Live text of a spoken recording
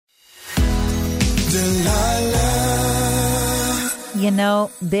You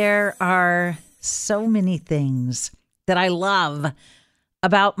know, there are so many things that I love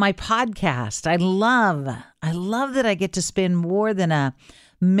about my podcast. I love that I get to spend more than a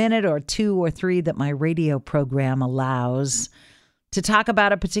minute or two or three that my radio program allows to talk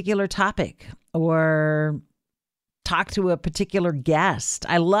about a particular topic or talk to a particular guest.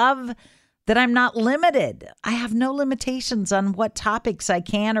 I love that I'm not limited. I have no limitations on what topics I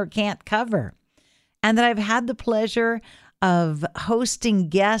can or can't cover. And that I've had the pleasure of hosting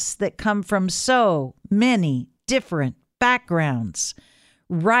guests that come from so many different backgrounds,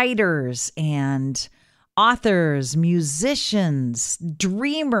 writers and authors, musicians,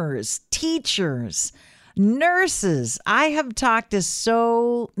 dreamers, teachers, nurses. I have talked to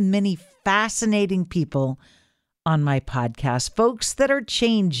so many fascinating people on my podcast, folks that are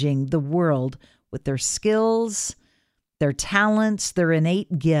changing the world with their skills, their talents, their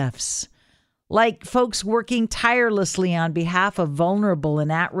innate gifts. Like folks working tirelessly on behalf of vulnerable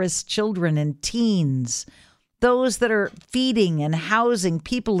and at-risk children and teens, those that are feeding and housing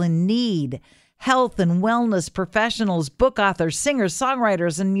people in need, health and wellness professionals, book authors, singers,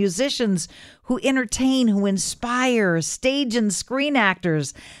 songwriters, and musicians who entertain, who inspire, stage and screen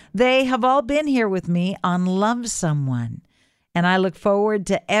actors. They have all been here with me on Love Someone, and I look forward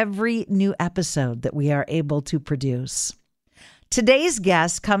to every new episode that we are able to produce. Today's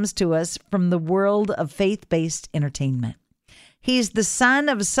guest comes to us from the world of faith-based entertainment. He's the son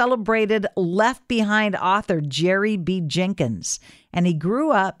of celebrated Left Behind author Jerry B. Jenkins, and he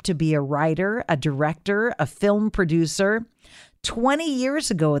grew up to be a writer, a director, a film producer. 20 years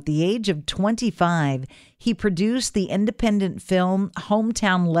ago, at the age of 25, he produced the independent film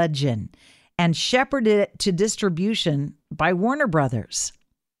Hometown Legend and shepherded it to distribution by Warner Brothers.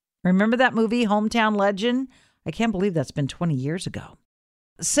 Remember that movie, Hometown Legend? I can't believe that's been 20 years ago.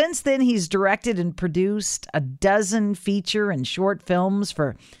 Since then, he's directed and produced a dozen feature and short films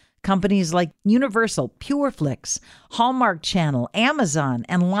for companies like Universal, PureFlix, Hallmark Channel, Amazon,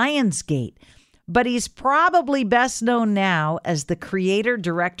 and Lionsgate. But he's probably best known now as the creator,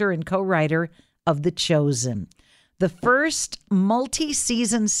 director, and co-writer of The Chosen, the first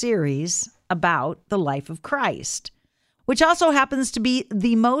multi-season series about the life of Christ, which also happens to be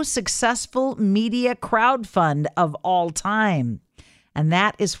the most successful media crowdfund of all time. And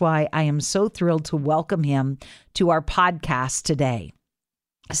that is why I am so thrilled to welcome him to our podcast today.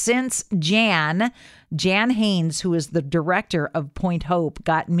 Since Jan Haynes, who is the director of Point Hope,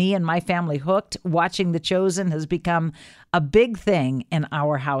 got me and my family hooked, watching The Chosen has become a big thing in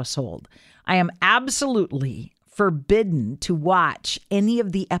our household. I am absolutely forbidden to watch any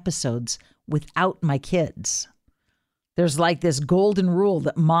of the episodes without my kids. There's like this golden rule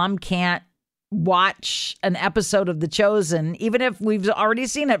that mom can't watch an episode of The Chosen, even if we've already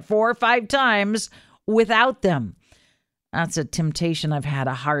seen it 4 or 5 times, without them. That's a temptation I've had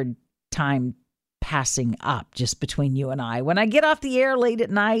a hard time passing up, just between you and I. When I get off the air late at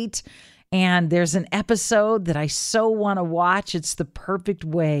night and there's an episode that I so want to watch, it's the perfect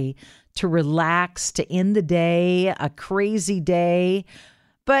way to relax, to end the day, a crazy day.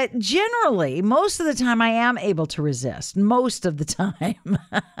 But generally, most of the time, I am able to resist. Most of the time.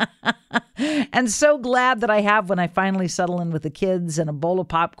 And so glad that I have when I finally settle in with the kids and a bowl of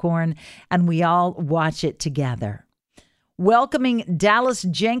popcorn and we all watch it together. Welcoming Dallas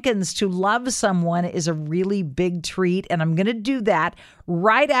Jenkins to Love Someone is a really big treat, and I'm going to do that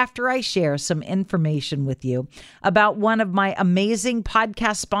right after I share some information with you about one of my amazing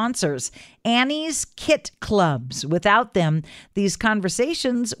podcast sponsors, Annie's Kit Clubs. Without them, these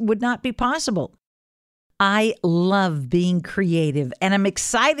conversations would not be possible. I love being creative, and I'm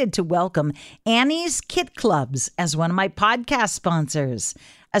excited to welcome Annie's Kit Clubs as one of my podcast sponsors.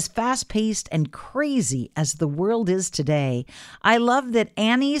 As fast-paced and crazy as the world is today, I love that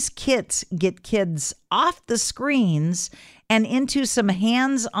Annie's Kits get kids off the screens and into some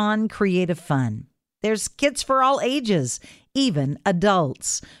hands-on creative fun. There's kits for all ages, even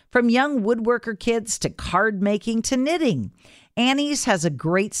adults, from young woodworker kids to card making to knitting. Annie's has a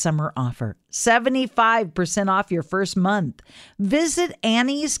great summer offer, 75% off your first month. Visit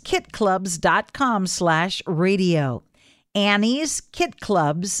annieskitclubs.com/radio.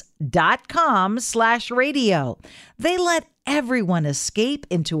 annieskitclubs.com/radio. They let everyone escape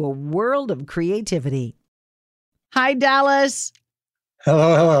into a world of creativity. Hi, Dallas.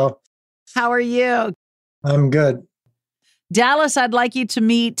 Hello. How are you? I'm good. Dallas, I'd like you to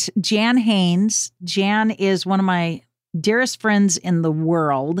meet Jan Haynes. Jan is one of my dearest friends in the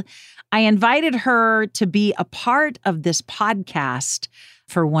world. I invited her to be a part of this podcast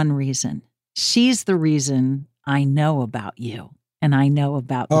for one reason. She's the reason I know about you and I know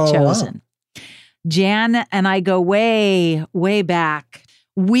about The Chosen. Wow. Jan and I go way, way back.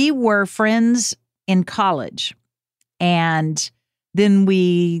 We were friends in college. And then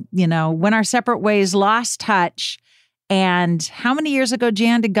we, went our separate ways, lost touch. And how many years ago,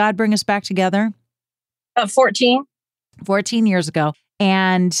 Jan, did God bring us back together? 14. 14 years ago.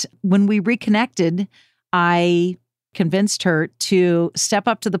 And when we reconnected, I convinced her to step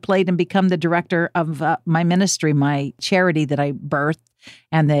up to the plate and become the director of my ministry, my charity that I birthed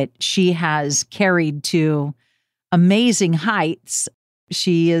and that she has carried to amazing heights.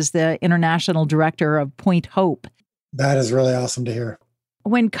 She is the international director of Point Hope. That is really awesome to hear.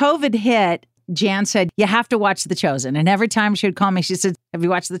 When COVID hit, Jan said, you have to watch The Chosen. And every time she would call me, she said, have you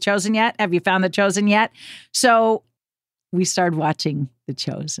watched The Chosen yet? Have you found The Chosen yet? So we started watching The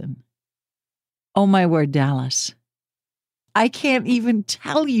Chosen. Oh, my word, Dallas. I can't even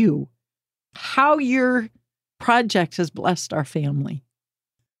tell you how your project has blessed our family.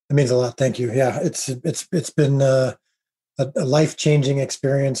 It means a lot. Thank you. Yeah, it's been a life-changing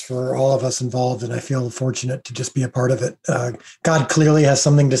experience for all of us involved, and I feel fortunate to just be a part of it. God clearly has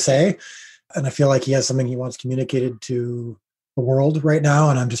something to say, and I feel like he has something he wants communicated to the world right now,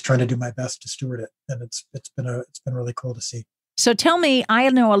 and I'm just trying to do my best to steward it. And it's been really cool to see. So tell me, I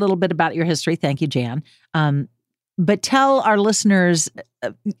know a little bit about your history. Thank you, Jan. But tell our listeners,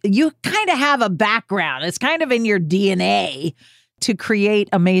 you kind of have a background. It's kind of in your DNA to create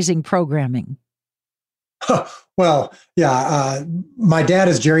amazing programming. Well, yeah. My dad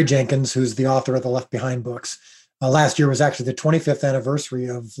is Jerry Jenkins, who's the author of the Left Behind books. Last year was actually the 25th anniversary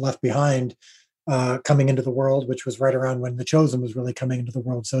of Left Behind coming into the world, which was right around when The Chosen was really coming into the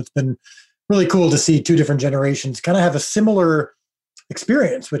world. So it's been really cool to see two different generations kind of have a similar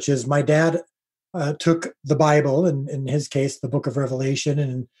experience, which is my dad took the Bible, and in his case, the book of Revelation,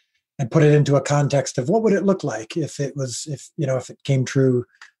 and put it into a context of what would it look like if it came true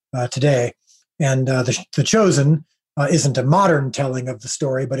today. And the Chosen isn't a modern telling of the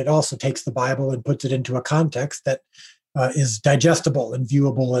story, but it also takes the Bible and puts it into a context that is digestible and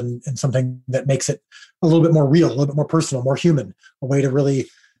viewable and something that makes it a little bit more real, a little bit more personal, more human, a way to really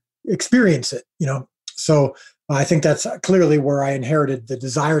experience it, So I think that's clearly where I inherited the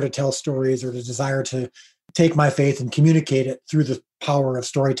desire to tell stories, or the desire to take my faith and communicate it through the power of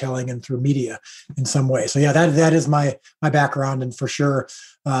storytelling and through media in some way. So yeah, that is my background. And for sure,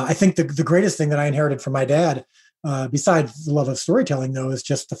 I think the greatest thing that I inherited from my dad, besides the love of storytelling though, is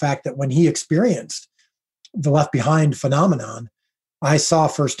just the fact that when he experienced the Left Behind phenomenon, I saw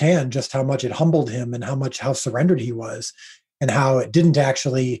firsthand just how much it humbled him and how surrendered he was, and how it didn't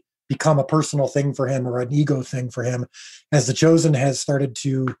actually become a personal thing for him or an ego thing for him. As The Chosen has started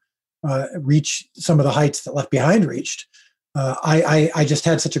to reach some of the heights that Left Behind reached, I just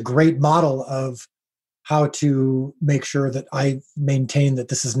had such a great model of how to make sure that I maintain that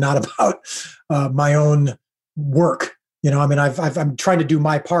this is not about my own work. I'm trying to do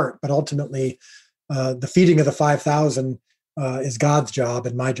my part, but ultimately the feeding of the 5,000 is God's job,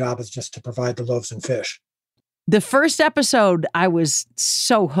 and my job is just to provide the loaves and fish. The first episode, I was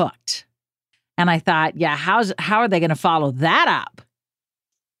so hooked. And I thought, yeah, how are they going to follow that up?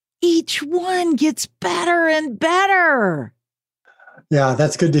 Each one gets better and better. Yeah,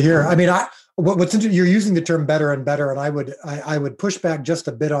 that's good to hear. I mean, what's interesting, you're using the term better and better, and I would push back just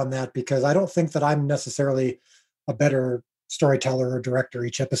a bit on that, because I don't think that I'm necessarily a better storyteller or director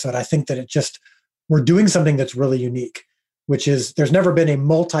each episode. I think that we're doing something that's really unique, which is there's never been a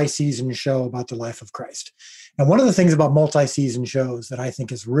multi-season show about the life of Christ. And one of the things about multi-season shows that I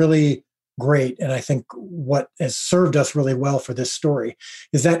think is really great, and I think what has served us really well for this story,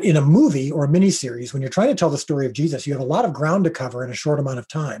 is that in a movie or a miniseries, when you're trying to tell the story of Jesus, you have a lot of ground to cover in a short amount of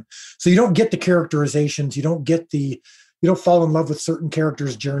time. So you don't get the characterizations, you don't fall in love with certain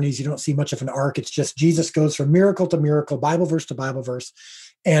characters' journeys, you don't see much of an arc. It's just Jesus goes from miracle to miracle, Bible verse to Bible verse.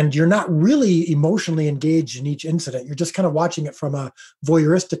 And you're not really emotionally engaged in each incident. You're just kind of watching it from a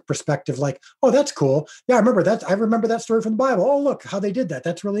voyeuristic perspective, like, oh, that's cool. Yeah, I remember that. I remember that story from the Bible. Oh, look how they did that.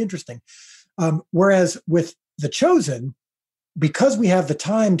 That's really interesting. Whereas with The Chosen, because we have the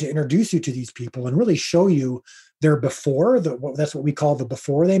time to introduce you to these people and really show you their before, that's what we call the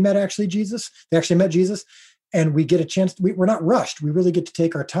before they met Jesus. They actually met Jesus. And we get a chance, we're not rushed. We really get to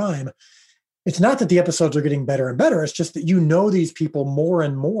take our time. It's not that the episodes are getting better and better. It's just that you know these people more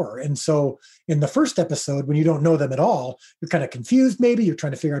and more. And so in the first episode, when you don't know them at all, you're kind of confused maybe. You're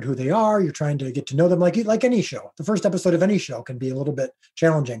trying to figure out who they are. You're trying to get to know them like any show. The first episode of any show can be a little bit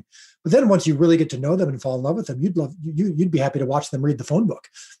challenging. But then once you really get to know them and fall in love with them, you'd be happy to watch them read the phone book.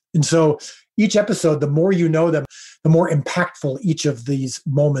 And so each episode, the more you know them, the more impactful each of these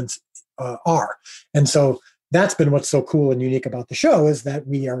moments are. And so that's been what's so cool and unique about the show, is that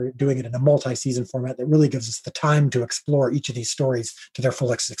we are doing it in a multi-season format that really gives us the time to explore each of these stories to their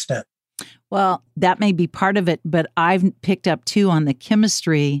fullest extent. Well, that may be part of it, but I've picked up too on the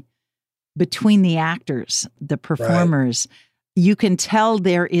chemistry between the actors, the performers. Right. You can tell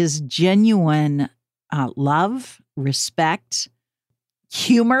there is genuine love, respect,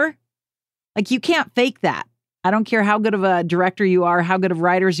 humor. Like, you can't fake that. I don't care how good of a director you are, how good of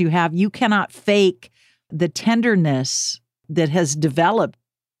writers you have. You cannot fake the tenderness that has developed.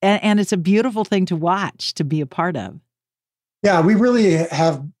 And it's a beautiful thing to watch, to be a part of. Yeah, we really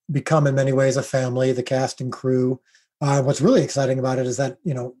have become in many ways a family, the cast and crew. What's really exciting about it is that,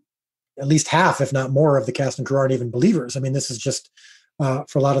 at least half, if not more, of the cast and crew aren't even believers. I mean, this is just, for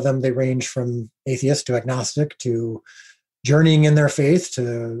a lot of them, they range from atheist to agnostic to journeying in their faith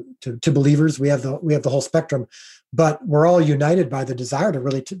to believers. We have the whole spectrum, but we're all united by the desire to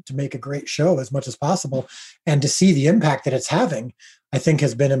really to make a great show as much as possible, and to see the impact that it's having, I think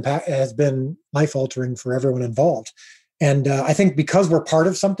has been life altering for everyone involved. And I think because we're part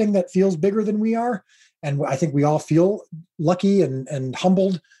of something that feels bigger than we are, and I think we all feel lucky and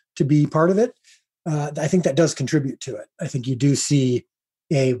humbled to be part of it, I think that does contribute to it. I think you do see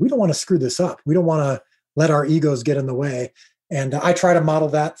we don't want to screw this up. We don't want to let our egos get in the way. And I try to model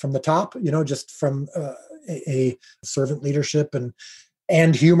that from the top, just from a servant leadership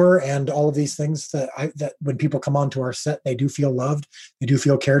and humor and all of these things that when people come onto our set, they do feel loved, they do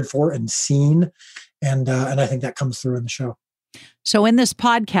feel cared for and seen. And I think that comes through in the show. So in this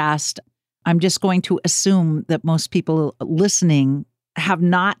podcast, I'm just going to assume that most people listening have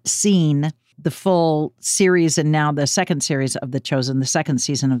not seen the full series and now the second series of The Chosen, the second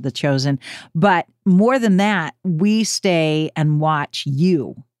season of The Chosen. But more than that, we stay and watch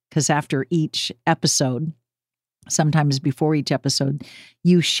you, because after each episode, sometimes before each episode,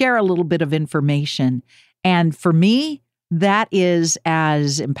 you share a little bit of information. And for me, that is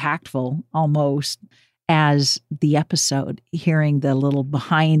as impactful almost as the episode, hearing the little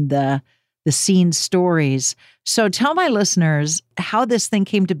behind the scene stories. So tell my listeners how this thing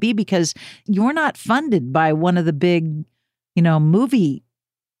came to be, because you're not funded by one of the big, movie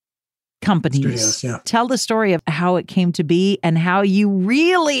companies. Studios, yeah. Tell the story of how it came to be and how you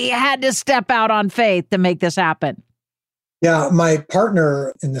really had to step out on faith to make this happen. Yeah, my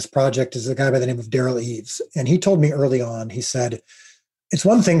partner in this project is a guy by the name of Daryl Eves. And he told me early on, he said, it's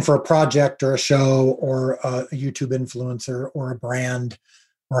one thing for a project or a show or a YouTube influencer or a brand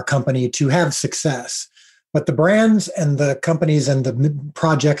or a company to have success. But the brands and the companies and the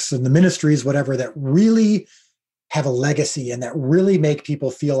projects and the ministries, whatever, that really have a legacy and that really make people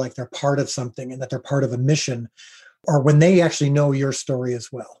feel like they're part of something and that they're part of a mission, are when they actually know your story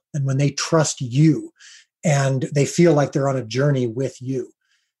as well. And when they trust you and they feel like they're on a journey with you.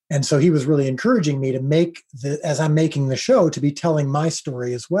 And so he was really encouraging me to as I'm making the show, to be telling my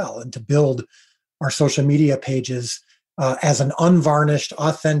story as well, and to build our social media pages as an unvarnished,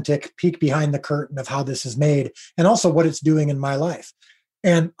 authentic peek behind the curtain of how this is made, and also what it's doing in my life.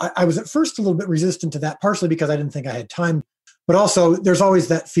 And I was at first a little bit resistant to that, partially because I didn't think I had time, but also there's always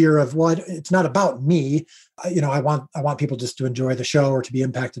that fear of, well, it's not about me. I want people just to enjoy the show or to be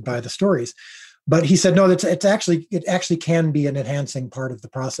impacted by the stories. But he said, no, it actually can be an enhancing part of the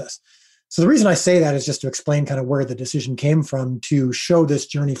process. So the reason I say that is just to explain kind of where the decision came from to show this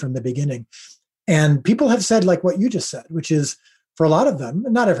journey from the beginning. And people have said, like what you just said, which is, for a lot of them,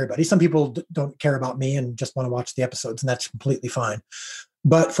 not everybody, some people don't care about me and just want to watch the episodes, and that's completely fine.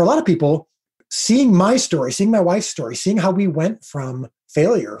 But for a lot of people, seeing my story, seeing my wife's story, seeing how we went from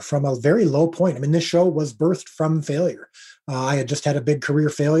failure, from a very low point. I mean, this show was birthed from failure. I had just had a big career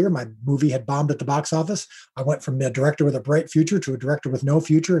failure. My movie had bombed at the box office. I went from a director with a bright future to a director with no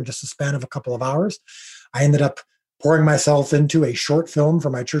future in just a span of a couple of hours. I ended up pouring myself into a short film for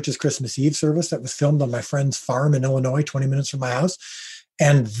my church's Christmas Eve service that was filmed on my friend's farm in Illinois, 20 minutes from my house.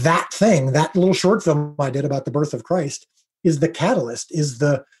 And that little short film I did about the birth of Christ is the catalyst, is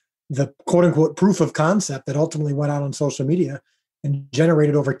the quote unquote proof of concept that ultimately went out on social media and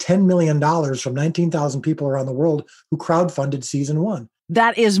generated over $10 million from 19,000 people around the world who crowdfunded season 1.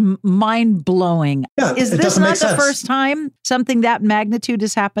 That is mind blowing. Yeah, is this not the first time something that magnitude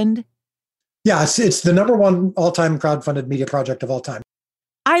has happened? Yeah, it's the number one all-time crowdfunded media project of all time.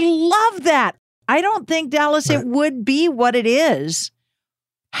 I love that. I don't think, Dallas, Right. It would be what it is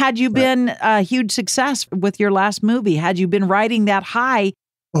had you been a huge success with your last movie, had you been riding that high.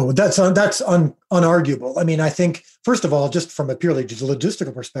 Oh, that's unarguable. I mean, I think, first of all, just from a purely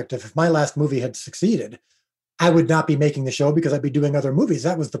logistical perspective, if my last movie had succeeded, I would not be making the show because I'd be doing other movies.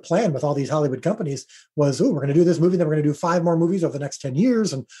 That was the plan with all these Hollywood companies was, we're going to do this movie, then we're going to do 5 more movies over the next 10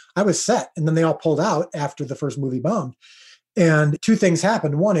 years. And I was set. And then they all pulled out after the first movie bombed. And 2 things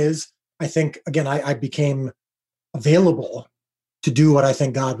happened. One is, I think, again, I became available to do what I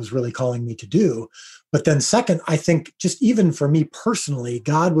think God was really calling me to do. But then second, I think just even for me personally,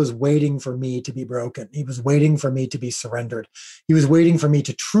 God was waiting for me to be broken. He was waiting for me to be surrendered. He was waiting for me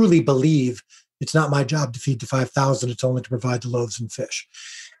to truly believe it's not my job to feed the 5,000. It's only to provide the loaves and fish.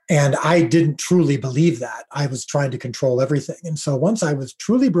 And I didn't truly believe that. I was trying to control everything. And so once I was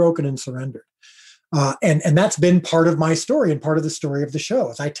truly broken and surrendered, and that's been part of my story and part of the story of the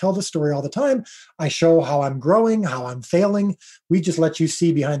show. As I tell the story all the time, I show how I'm growing, how I'm failing. We just let you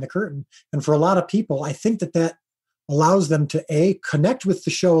see behind the curtain. And for a lot of people, I think that allows them to connect with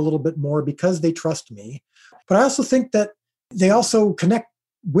the show a little bit more because they trust me. But I also think that they also connect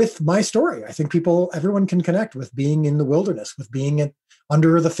with my story. I think everyone can connect with being in the wilderness, with being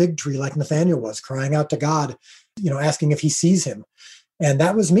under the fig tree like Nathaniel was, crying out to God, asking if he sees him. And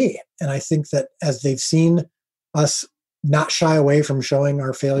that was me. And I think that as they've seen us not shy away from showing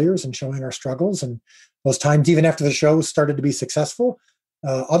our failures and showing our struggles, and those times, even after the show started to be successful,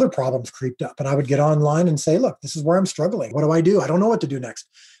 other problems creeped up. And I would get online and say, look, this is where I'm struggling. What do I do? I don't know what to do next.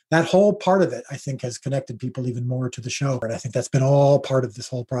 That whole part of it, I think, has connected people even more to the show. And I think that's been all part of this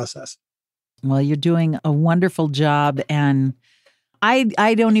whole process. Well, you're doing a wonderful job. And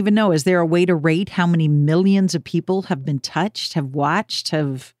I don't even know. Is there a way to rate how many millions of people have been touched, have watched,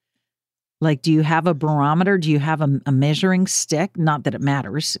 do you have a barometer? Do you have a measuring stick? Not that it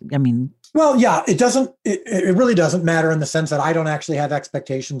matters. I mean. Well, yeah, it doesn't. It really doesn't matter in the sense that I don't actually have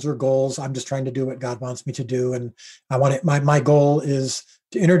expectations or goals. I'm just trying to do what God wants me to do. And I want it. My goal is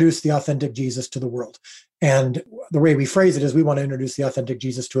to introduce the authentic Jesus to the world. And the way we phrase it is we want to introduce the authentic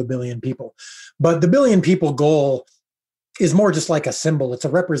Jesus to 1 billion people. But the 1 billion people goal is more just like a symbol. It's a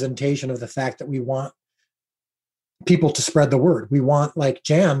representation of the fact that we want people to spread the word. We want, like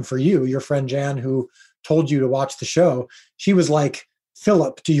Jan, for you, your friend Jan, who told you to watch the show, she was like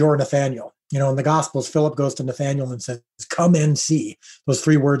Philip to your Nathaniel. In the Gospels, Philip goes to Nathaniel and says, come and see. Those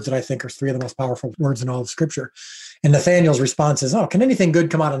 3 words that I think are 3 of the most powerful words in all of Scripture. And Nathaniel's response is, can anything good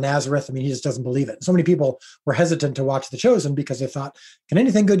come out of Nazareth? I mean, he just doesn't believe it. So many people were hesitant to watch The Chosen because they thought, can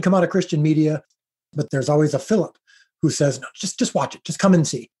anything good come out of Christian media? But there's always a Philip who says, no, just watch it. Just come and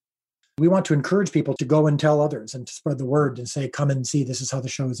see. We want to encourage people to go and tell others and to spread the word and say, come and see, this is how the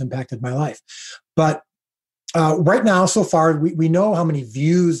show has impacted my life. But right now, so far, we know how many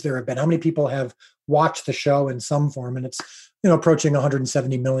views there have been, how many people have watched the show in some form, and it's approaching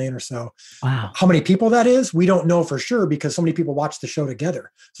 170 million or so. Wow. How many people that is, we don't know for sure because so many people watch the show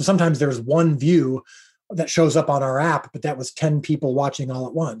together. So sometimes there's one view that shows up on our app, but that was 10 people watching all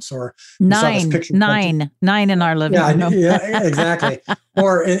at once, or nine in our living room. Yeah, exactly.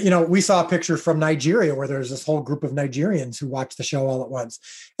 Or, we saw a picture from Nigeria where there's this whole group of Nigerians who watched the show all at once.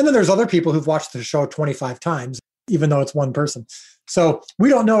 And then there's other people who've watched the show 25 times, even though it's one person. So we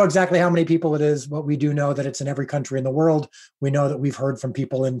don't know exactly how many people it is, but we do know that it's in every country in the world. We know that we've heard from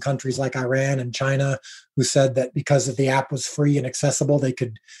people in countries like Iran and China who said that because the app was free and accessible, they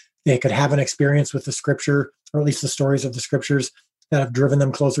could have an experience with the Scripture, or at least the stories of the Scriptures that have driven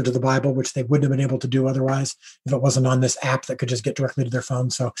them closer to the Bible, which they wouldn't have been able to do otherwise if it wasn't on this app that could just get directly to their phone.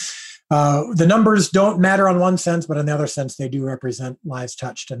 So the numbers don't matter on one sense, but in the other sense, they do represent lives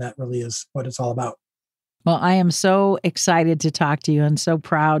touched. And that really is what it's all about. Well, I am so excited to talk to you and so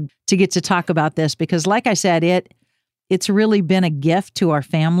proud to get to talk about this because, like I said, it's really been a gift to our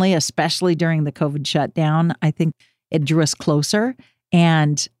family, especially during the COVID shutdown. I think it drew us closer.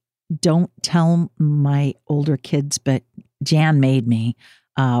 And don't tell my older kids, but Jan made me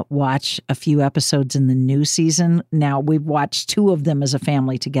watch a few episodes in the new season. Now, we've watched 2 of them as a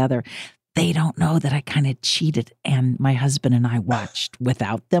family together. They don't know that I kind of cheated and my husband and I watched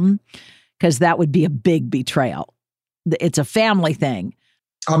without them because that would be a big betrayal. It's a family thing.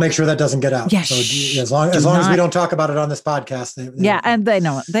 I'll make sure that doesn't get out. Yes. So as long as we don't talk about it on this podcast. And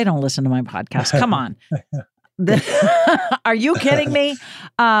they don't listen to my podcast. Come on. Are you kidding me?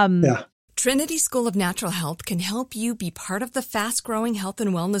 Yeah. Trinity School of Natural Health can help you be part of the fast-growing health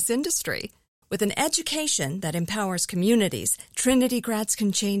and wellness industry. With an education that empowers communities, Trinity grads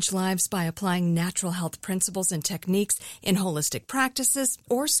can change lives by applying natural health principles and techniques in holistic practices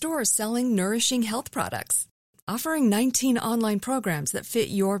or stores selling nourishing health products. Offering 19 online programs that fit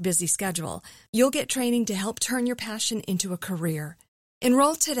your busy schedule, you'll get training to help turn your passion into a career.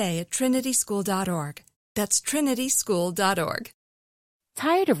 Enroll today at trinityschool.org. That's trinityschool.org.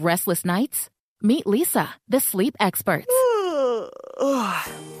 Tired of restless nights? Meet Leesa, the sleep expert.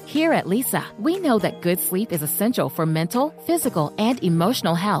 Here at Leesa, we know that good sleep is essential for mental, physical, and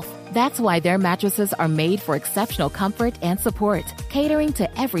emotional health. That's why their mattresses are made for exceptional comfort and support, catering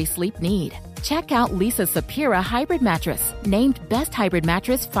to every sleep need. Check out Leesa's Sapira Hybrid Mattress, named Best Hybrid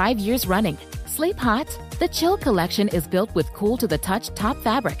Mattress 5 years running. Sleep hot? The Chill Collection is built with cool-to-the-touch top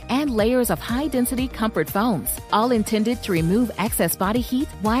fabric and layers of high-density comfort foams, all intended to remove excess body heat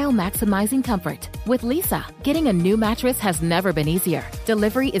while maximizing comfort. With Leesa, getting a new mattress has never been easier.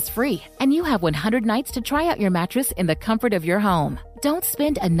 Delivery is free, and you have 100 nights to try out your mattress in the comfort of your home. Don't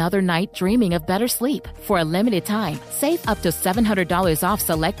spend another night dreaming of better sleep. For a limited time, save up to $700 off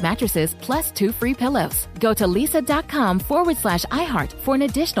select mattresses plus 2 free pillows. Go to leesa.com/iHeart for an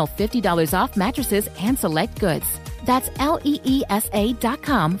additional $50 off mattresses and select goods. That's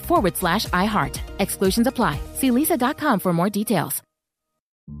LEESA.com/iHeart. Exclusions apply. See leesa.com for more details.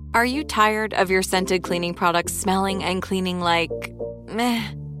 Are you tired of your scented cleaning products smelling and cleaning like meh?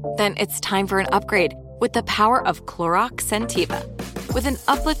 Then it's time for an upgrade with the power of Clorox Scentiva. With an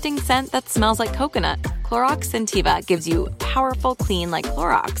uplifting scent that smells like coconut, Clorox Scentiva gives you powerful clean like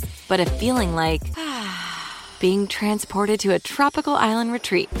Clorox, but a feeling like being transported to a tropical island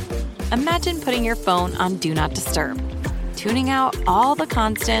retreat. Imagine putting your phone on Do Not Disturb, tuning out all the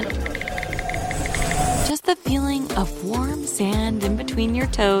constant, just the feeling of warm sand in between your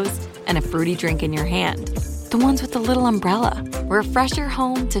toes and a fruity drink in your hand. The ones with the little umbrella. Refresh your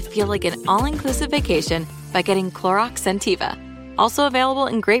home to feel like an all-inclusive vacation by getting Clorox Scentiva. Also available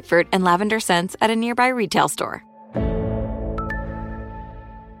in grapefruit and lavender scents at a nearby retail store.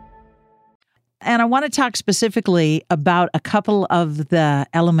 And I want to talk specifically about a couple of the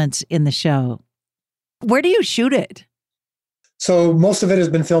elements in the show. Where do you shoot it? So most of it has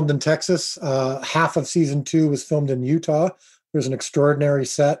been filmed in Texas. Half of season 2 was filmed in Utah. There's an extraordinary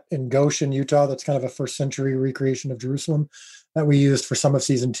set in Goshen, Utah. That's kind of a first century recreation of Jerusalem that we used for some of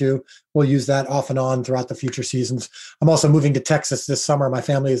season 2. We'll use that off and on throughout the future seasons. I'm also moving to Texas this summer. My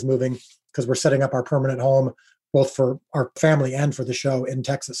family is moving because we're setting up our permanent home, both for our family and for the show in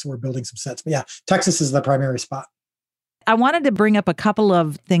Texas. So we're building some sets. But yeah, Texas is the primary spot. I wanted to bring up a couple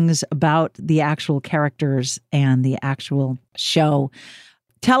of things about the actual characters and the actual show.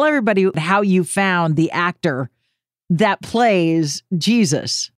 Tell everybody how you found the actor that plays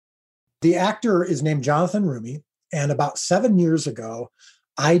Jesus. The actor is named Jonathan Roumie. And about 7 years ago,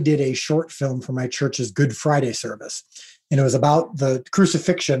 I did a short film for my church's Good Friday service. And it was about the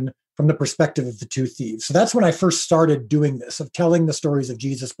crucifixion from the perspective of the two thieves. So that's when I first started doing this, of telling the stories of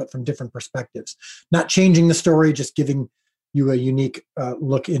Jesus, but from different perspectives. Not changing the story, just giving you a unique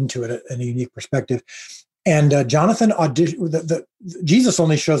look into it and a unique perspective. And Jonathan Jesus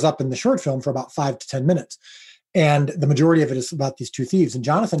only shows up in the short film for about 5 to 10 minutes. And the majority of it is about these two thieves. And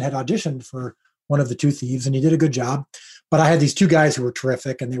Jonathan had auditioned for one of the two thieves, and he did a good job. But I had these two guys who were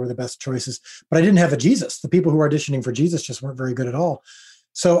terrific, and they were the best choices. But I didn't have a Jesus. The people who were auditioning for Jesus just weren't very good at all.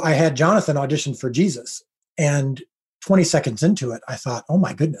 So I had Jonathan audition for Jesus. And 20 seconds into it, I thought, oh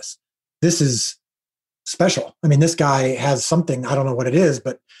my goodness, this is special. I mean, this guy has something, I don't know what it is,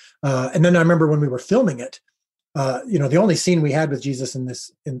 but, and then I remember when we were filming it, the only scene we had with Jesus in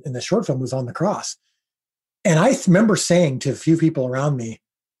this short film was on the cross. And I remember saying to a few people around me,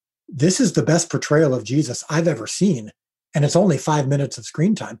 this is the best portrayal of Jesus I've ever seen. And it's only 5 minutes of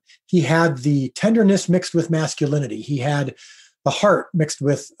screen time. He had the tenderness mixed with masculinity. He had the heart mixed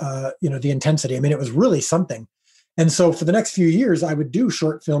with, the intensity. I mean, it was really something. And so for the next few years, I would do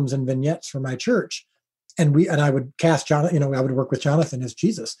short films and vignettes for my church. And I would cast Jonathan, I would work with Jonathan as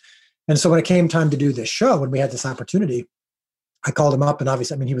Jesus. And so when it came time to do this show, when we had this opportunity, I called him up, and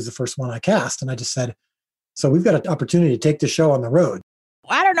obviously, he was the first one I cast. And I just said, so we've got an opportunity to take this show on the road.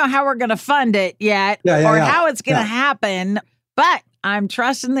 I don't know how we're going to fund it yet how it's going to happen, but I'm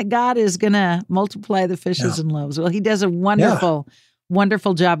trusting that God is going to multiply the fishes and loaves. Well, he does a wonderful,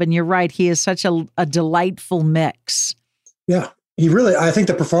 wonderful job. And you're right. He is such a delightful mix. Yeah. He really, I think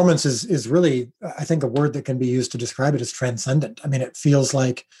the performance is really, I think a word that can be used to describe it is transcendent. I mean, it feels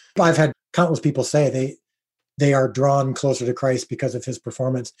like I've had countless people say they are drawn closer to Christ because of his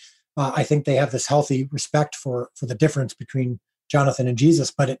performance. I think they have this healthy respect for the difference between Jonathan and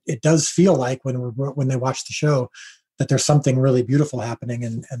Jesus, but it does feel like when they watch the show that there's something really beautiful happening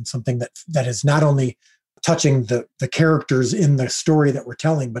and something that is not only touching the characters in the story that we're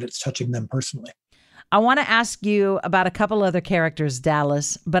telling, but it's touching them personally. I want to ask you about a couple other characters,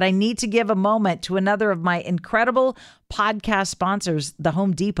 Dallas, but I need to give a moment to another of my incredible podcast sponsors, the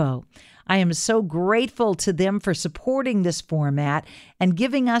Home Depot. I am so grateful to them for supporting this format and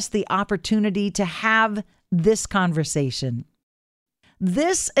giving us the opportunity to have this conversation.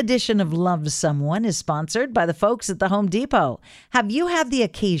 This edition of Love Someone is sponsored by the folks at the Home Depot. Have you had the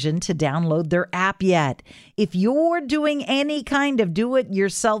occasion to download their app yet? If you're doing any kind of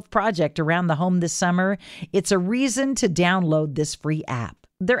do-it-yourself project around the home this summer, it's a reason to download this free app.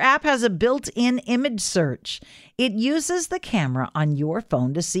 Their app has a built-in image search. It uses the camera on your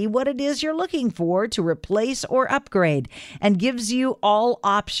phone to see what it is you're looking for to replace or upgrade and gives you all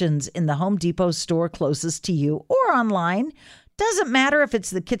options in the Home Depot store closest to you or online. Doesn't matter if it's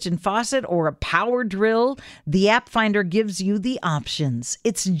the kitchen faucet or a power drill, the app finder gives you the options.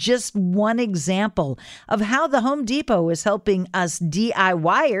 It's just one example of how the Home Depot is helping us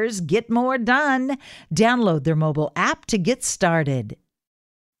DIYers get more done. Download their mobile app to get started.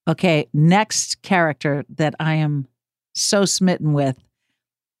 Okay, next character that I am so smitten with,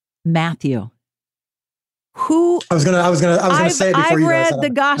 Matthew. Who I was gonna say it before I've you read guys. the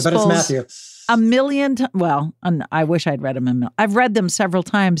Gospels. I bet it's Matthew. A million times. Well, I wish I'd read them. I've read them several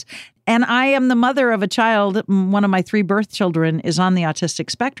times. And I am the mother of a child. One of my 3 birth children is on the autistic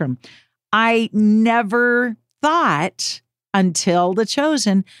spectrum. I never thought until The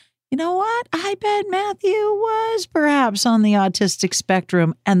Chosen, you know what? I bet Matthew was perhaps on the autistic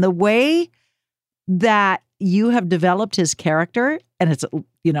spectrum. And the way that you have developed his character, and it's,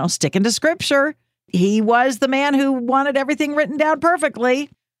 sticking to scripture, he was the man who wanted everything written down perfectly.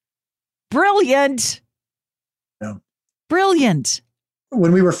 Brilliant. Yeah. Brilliant.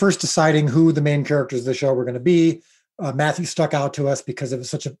 When we were first deciding who the main characters of the show were going to be, Matthew stuck out to us because it was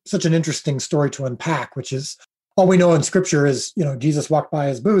such an interesting story to unpack, which is all we know in scripture is, Jesus walked by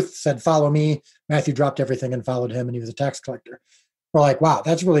his booth, said, "Follow me." Matthew dropped everything and followed him, and he was a tax collector. We're like, wow,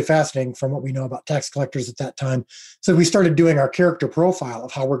 that's really fascinating from what we know about tax collectors at that time. So we started doing our character profile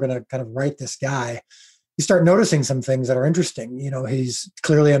of how we're going to kind of write this guy. You start noticing some things that are interesting. He's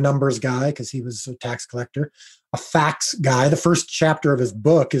clearly a numbers guy because he was a tax collector, a facts guy. The first chapter of his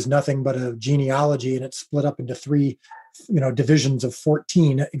book is nothing but a genealogy, and it's split up into 3, divisions of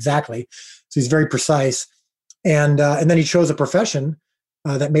 14 exactly. So he's very precise. And then he chose a profession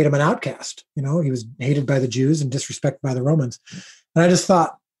that made him an outcast. He was hated by the Jews and disrespected by the Romans. And I just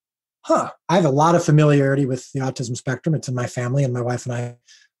thought, I have a lot of familiarity with the autism spectrum. It's in my family, and my wife and I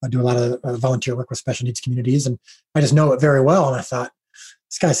do a lot of volunteer work with special needs communities, and I just know it very well. And I thought,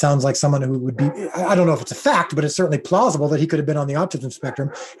 this guy sounds like someone who would be, I don't know if it's a fact, but it's certainly plausible that he could have been on the autism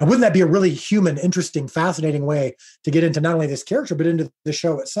spectrum. And wouldn't that be a really human, interesting, fascinating way to get into not only this character, but into the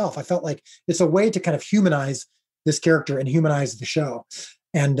show itself? I felt like it's a way to kind of humanize this character and humanize the show.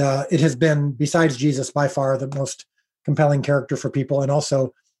 And it has been, besides Jesus, by far the most compelling character for people, and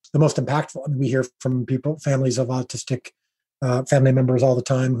also the most impactful. I mean, we hear from families of autistic family members all the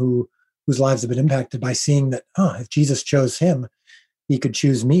time whose lives have been impacted by seeing that, if Jesus chose him, he could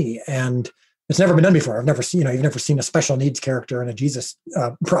choose me. And it's never been done before. I've never seen, you've never seen a special needs character in a Jesus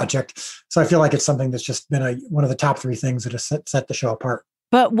project. So I feel like it's something that's just been one of the top 3 things that has set the show apart.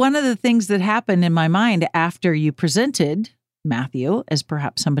 But one of the things that happened in my mind after you presented Matthew as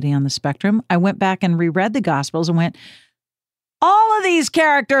perhaps somebody on the spectrum, I went back and reread the Gospels and went, all of these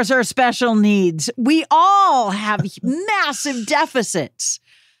characters are special needs. We all have massive deficits.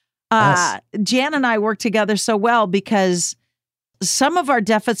 Yes. Jan and I work together so well because some of our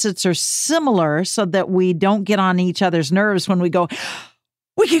deficits are similar so that we don't get on each other's nerves when we go,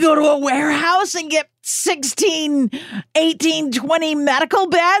 we could go to a warehouse and get 16, 18, 20 medical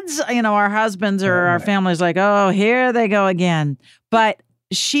beds. Our husbands or our families like, oh, here they go again. But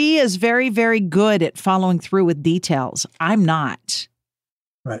she is very, very good at following through with details. I'm not.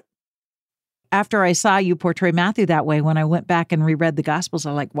 Right. After I saw you portray Matthew that way, when I went back and reread the Gospels,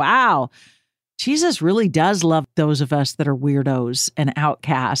 I'm like, wow, Jesus really does love those of us that are weirdos and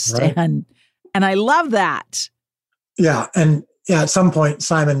outcasts. Right. And I love that. Yeah. And at some point,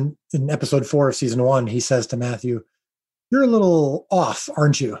 Simon, in episode 4 of season 1, he says to Matthew, "You're a little off,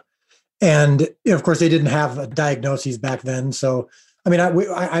 aren't you?" And of course, they didn't have a diagnosis back then. So, I mean,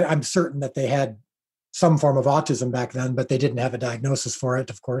 I'm certain that they had some form of autism back then, but they didn't have a diagnosis for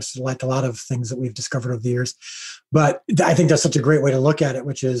it, of course, like a lot of things that we've discovered over the years. But I think that's such a great way to look at it,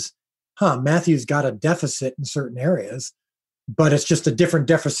 which is, Matthew's got a deficit in certain areas, but it's just a different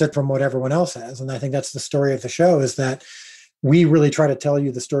deficit from what everyone else has. And I think that's the story of the show, is that we really try to tell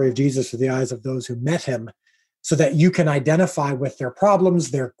you the story of Jesus through the eyes of those who met him, so that you can identify with their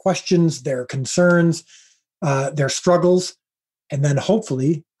problems, their questions, their concerns, their struggles, and then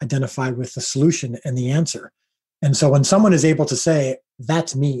hopefully identify with the solution and the answer. And so when someone is able to say,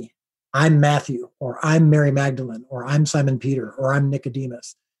 that's me, I'm Matthew, or I'm Mary Magdalene, or I'm Simon Peter, or I'm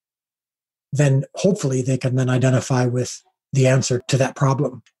Nicodemus, then hopefully they can then identify with the answer to that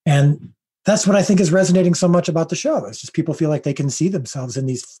problem. And that's what I think is resonating so much about the show. It's just people feel like they can see themselves in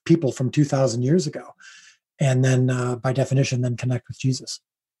these people from 2,000 years ago. And then by definition, then connect with Jesus.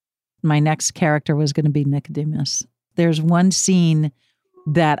 My next character was going to be Nicodemus. There's one scene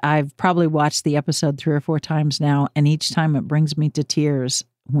that I've probably watched the episode 3 or 4 times now, and each time it brings me to tears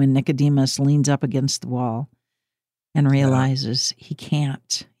when Nicodemus leans up against the wall and realizes he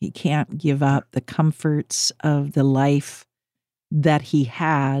can't give up the comforts of the life that he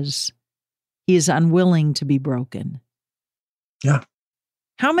has. He is unwilling to be broken. Yeah.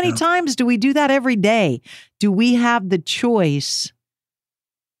 How many times do we do that every day? Do we have the choice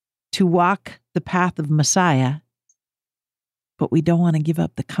to walk the path of Messiah, but we don't want to give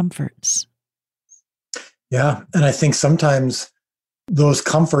up the comforts? Yeah. And I think sometimes those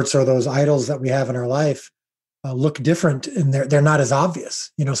comforts or those idols that we have in our life look different, and they're not as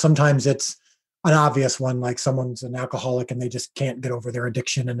obvious. Sometimes it's an obvious one, like someone's an alcoholic and they just can't get over their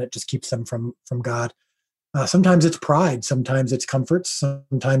addiction and it just keeps them from God. Sometimes it's pride. Sometimes it's comforts.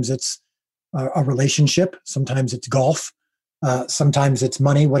 Sometimes it's a relationship. Sometimes it's golf. Sometimes it's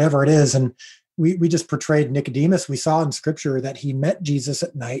money, whatever it is. And we just portrayed Nicodemus. We saw in scripture that he met Jesus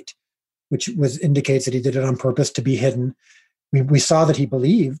at night, which indicates that he did it on purpose to be hidden. We saw that he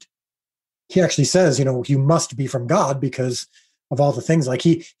believed. He actually says, you must be from God because of all the things. Like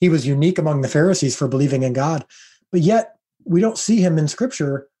he was unique among the Pharisees for believing in God. But yet we don't see him in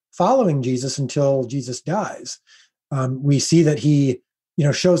scripture following Jesus until Jesus dies. We see that he,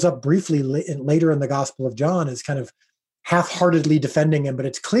 shows up briefly later in the Gospel of John as kind of half-heartedly defending him, but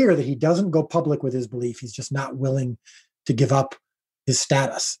it's clear that he doesn't go public with his belief. He's just not willing to give up his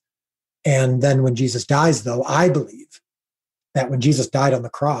status. And then when Jesus dies, though, I believe that when Jesus died on the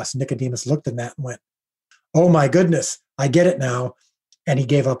cross, Nicodemus looked at that and went, oh my goodness, I get it now. And he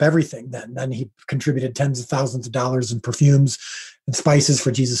gave up everything then. Then he contributed tens of thousands of dollars in perfumes and spices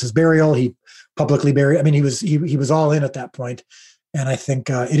for Jesus's burial. He publicly buried. I mean, he was all in at that point. And I think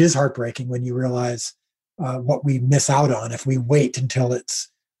it is heartbreaking when you realize what we miss out on if we wait until it's.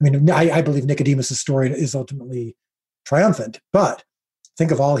 I mean, I believe Nicodemus' story is ultimately triumphant, but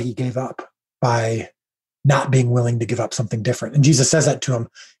think of all he gave up by not being willing to give up something different. And Jesus says that to him.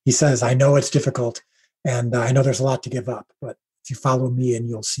 He says, I know it's difficult and I know there's a lot to give up, but if you follow me and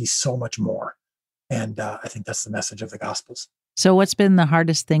you'll see so much more. And I think that's the message of the Gospels. So what's been the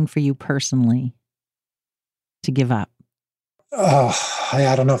hardest thing for you personally to give up? Oh,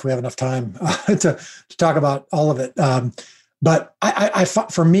 I don't know if we have enough time to talk about all of it. But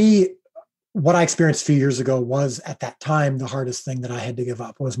for me, what I experienced a few years ago was at that time, the hardest thing that I had to give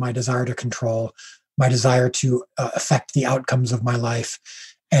up was my desire to control, my desire to affect the outcomes of my life,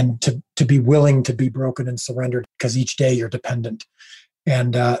 and to be willing to be broken and surrendered, because each day you're dependent.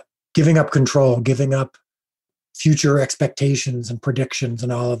 And giving up control, giving up future expectations and predictions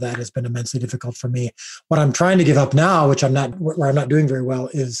and all of that has been immensely difficult for me. What I'm trying to give up now, where I'm not doing very well,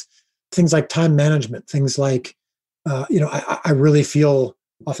 is things like time management, things like, I really feel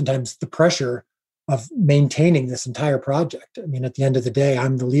oftentimes the pressure of maintaining this entire project. I mean, at the end of the day,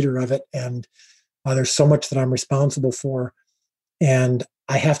 I'm the leader of it, and there's so much that I'm responsible for. And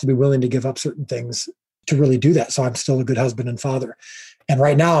I have to be willing to give up certain things to really do that. So I'm still a good husband and father. And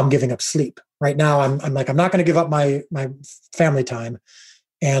right now I'm giving up sleep. Right now I'm like, I'm not going to give up my family time,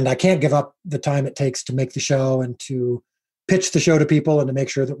 and I can't give up the time it takes to make the show and to pitch the show to people and to make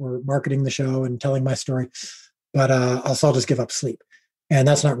sure that we're marketing the show and telling my story. But I'll just give up sleep. And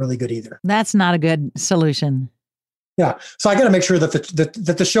that's not really good either. That's not a good solution. Yeah. So I got to make sure that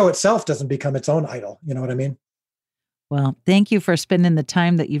the show itself doesn't become its own idol. You know what I mean? Well, thank you for spending the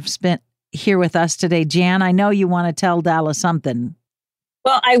time that you've spent here with us today. Jan, I know you want to tell Dallas something.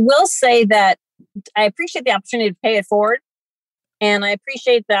 Well, I will say that I appreciate the opportunity to pay it forward. And I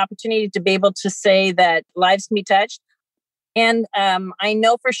appreciate the opportunity to be able to say that lives can be touched. And I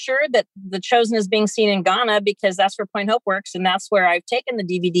know for sure that The Chosen is being seen in Ghana, because that's where Point Hope works. And that's where I've taken the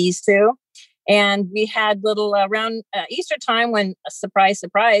DVDs to. And we had little around Easter time, when, surprise,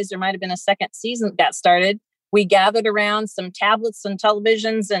 surprise, there might have been a second season that got started. We gathered around some tablets and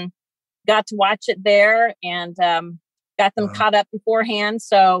televisions and got to watch it there, and got them caught up beforehand.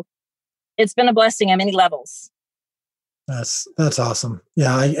 So it's been a blessing on many levels. That's awesome.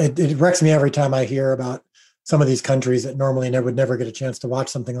 Yeah, it wrecks me every time I hear about some of these countries that normally would never get a chance to watch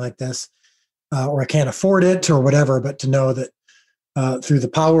something like this, or I can't afford it or whatever. But to know that through the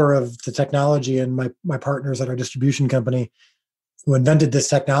power of the technology and my partners at our distribution company who invented this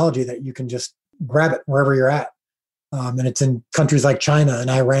technology, that you can just grab it wherever you're at. And it's in countries like China and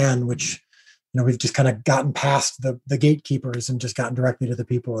Iran, which we've just kind of gotten past the gatekeepers and just gotten directly to the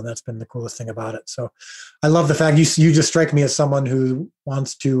people. And that's been the coolest thing about it. So I love the fact you just strike me as someone who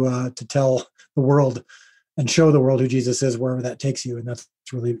wants to tell the world and show the world who Jesus is wherever that takes you. And that's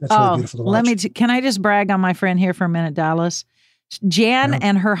really beautiful to watch. Can I just brag on my friend here for a minute, Dallas? Jan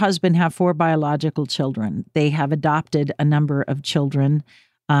and her husband have 4 biological children. They have adopted a number of children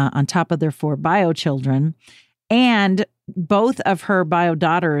on top of their 4 bio children. And both of her bio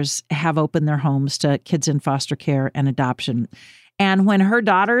daughters have opened their homes to kids in foster care and adoption. And when her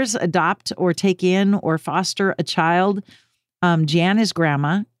daughters adopt or take in or foster a child, Jan is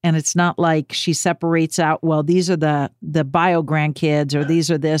grandma, and it's not like she separates out, well, these are the bio grandkids or these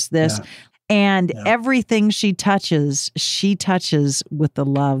are this. Yeah. And everything she touches with the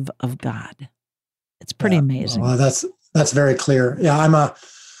love of God. It's pretty amazing. Well, that's very clear. Yeah, I'm a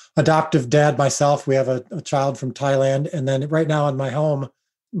adoptive dad myself. We have a child from Thailand. And then right now in my home,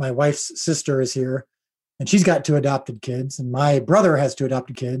 my wife's sister is here, and she's got 2 adopted kids, and my brother has 2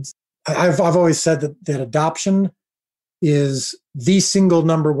 adopted kids. I've always said that adoption is the single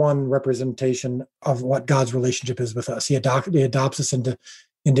number one representation of what God's relationship is with us. He adopts us into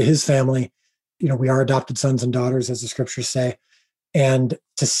his family. We are adopted sons and daughters, as the scriptures say. And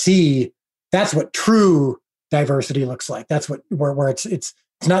to see, that's what true diversity looks like. That's where it's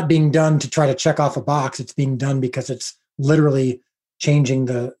not being done to try to check off a box. It's being done because it's literally changing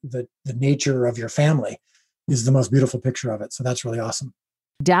the nature of your family is the most beautiful picture of it. So that's really awesome.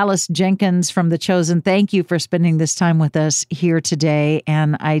 Dallas Jenkins from The Chosen, thank you for spending this time with us here today.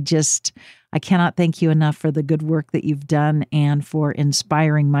 And I cannot thank you enough for the good work that you've done and for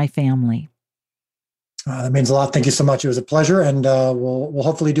inspiring my family. That means a lot. Thank you so much. It was a pleasure. And we'll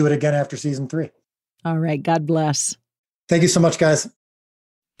hopefully do it again after season 3. All right. God bless. Thank you so much, guys.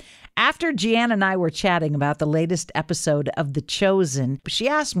 After Jan and I were chatting about the latest episode of The Chosen, she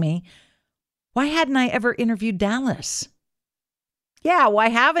asked me, why hadn't I ever interviewed Dallas? Yeah, why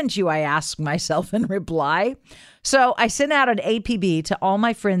haven't you? I asked myself in reply. So I sent out an APB to all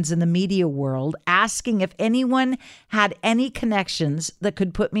my friends in the media world asking if anyone had any connections that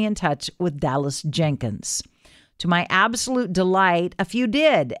could put me in touch with Dallas Jenkins. To my absolute delight, a few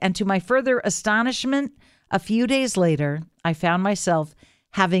did. And to my further astonishment, a few days later, I found myself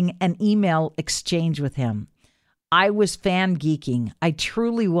having an email exchange with him. I was fan geeking. I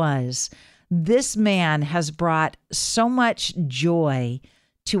truly was. This man has brought so much joy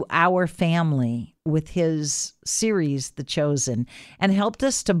to our family with his series, The Chosen, and helped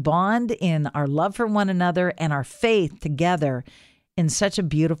us to bond in our love for one another and our faith together in such a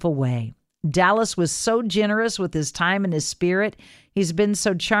beautiful way. Dallas was so generous with his time and his spirit. He's been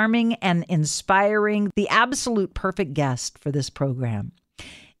so charming and inspiring, the absolute perfect guest for this program.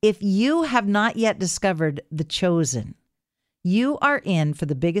 If you have not yet discovered The Chosen, you are in for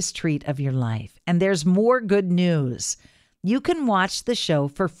the biggest treat of your life. And there's more good news. You can watch the show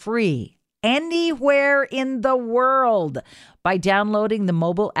for free anywhere in the world by downloading the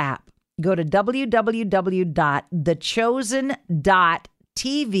mobile app. Go to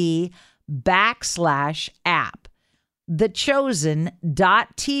www.thechosen.tv/app.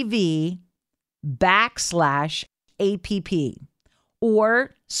 thechosen.tv/app. Or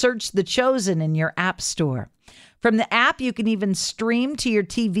search The Chosen in your app store. From the app, you can even stream to your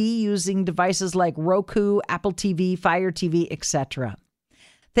TV using devices like Roku, Apple TV, Fire TV, etc.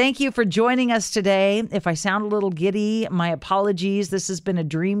 Thank you for joining us today. If I sound a little giddy, my apologies. This has been a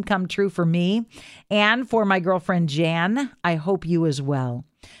dream come true for me and for my girlfriend, Jan. I hope you as well.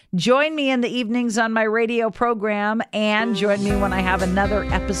 Join me in the evenings on my radio program and join me when I have another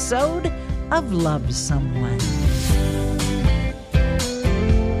episode of Love Someone.